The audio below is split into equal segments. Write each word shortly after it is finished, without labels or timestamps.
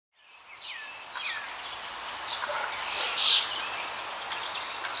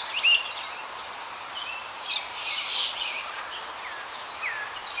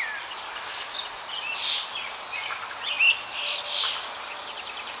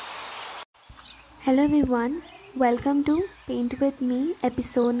Hello everyone, welcome to Paint with Me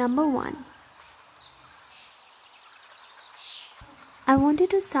episode number 1. I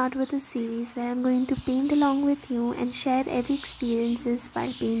wanted to start with a series where I'm going to paint along with you and share every experiences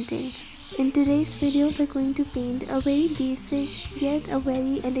while painting. In today's video, we're going to paint a very basic yet a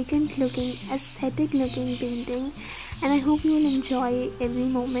very elegant looking, aesthetic looking painting, and I hope you will enjoy every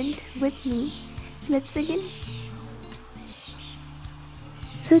moment with me. So let's begin.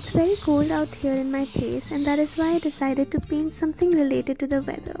 So it's very cold out here in my place, and that is why I decided to paint something related to the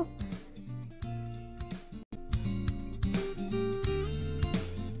weather.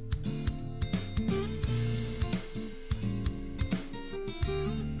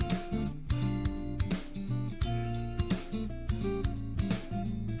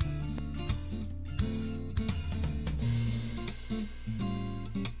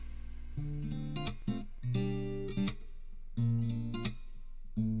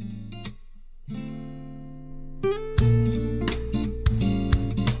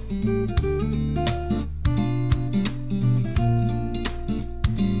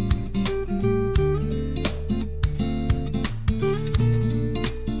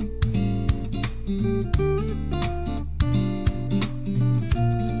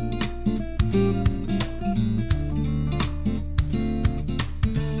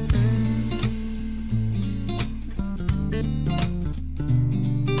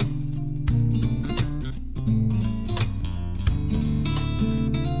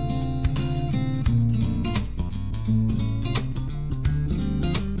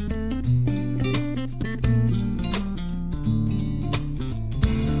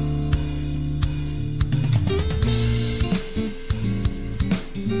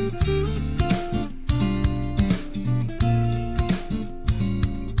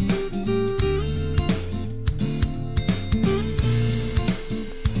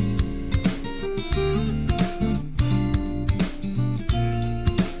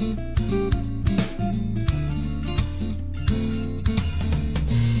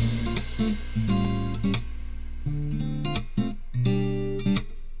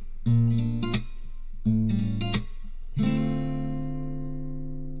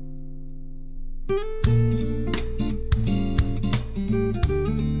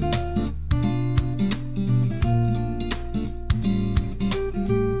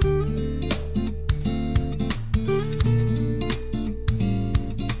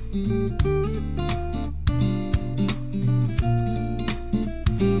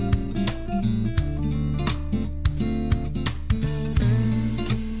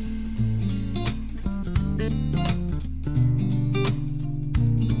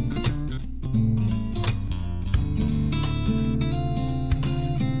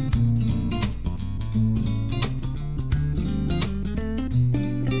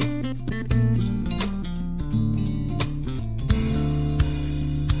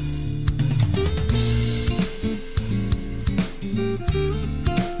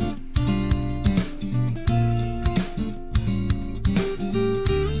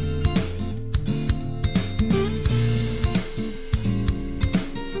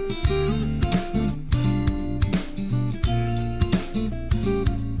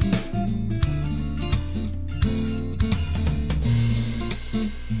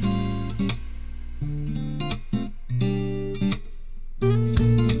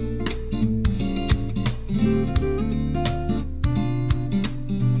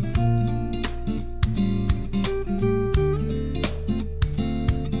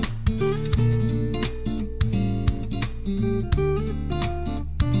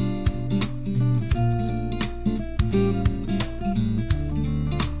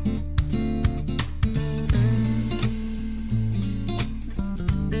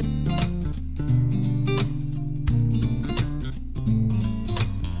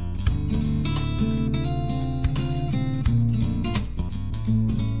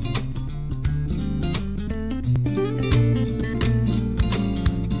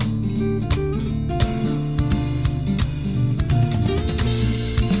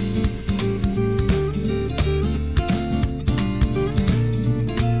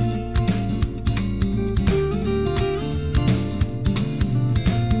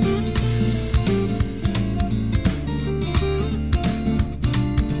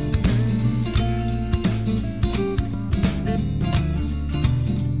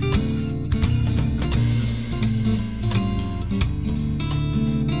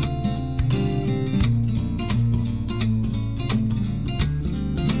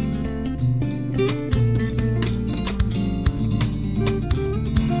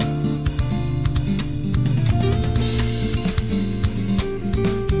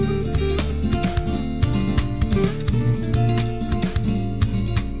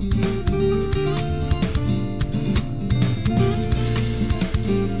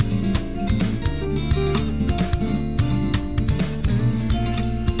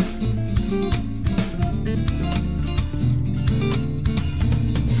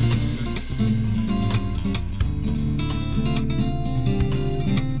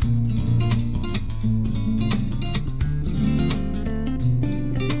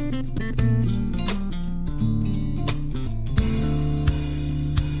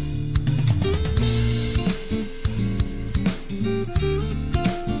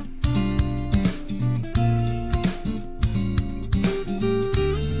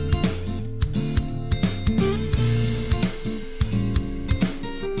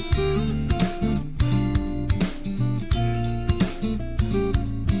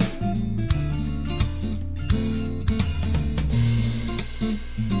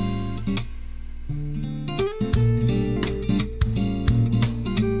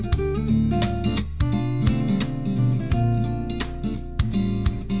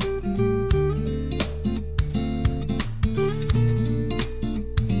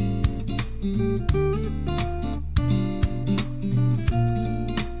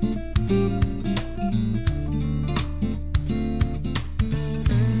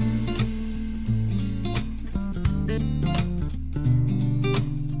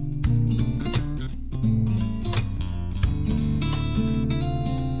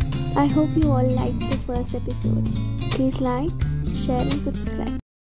 I hope you all liked the first episode. Please like, share and subscribe.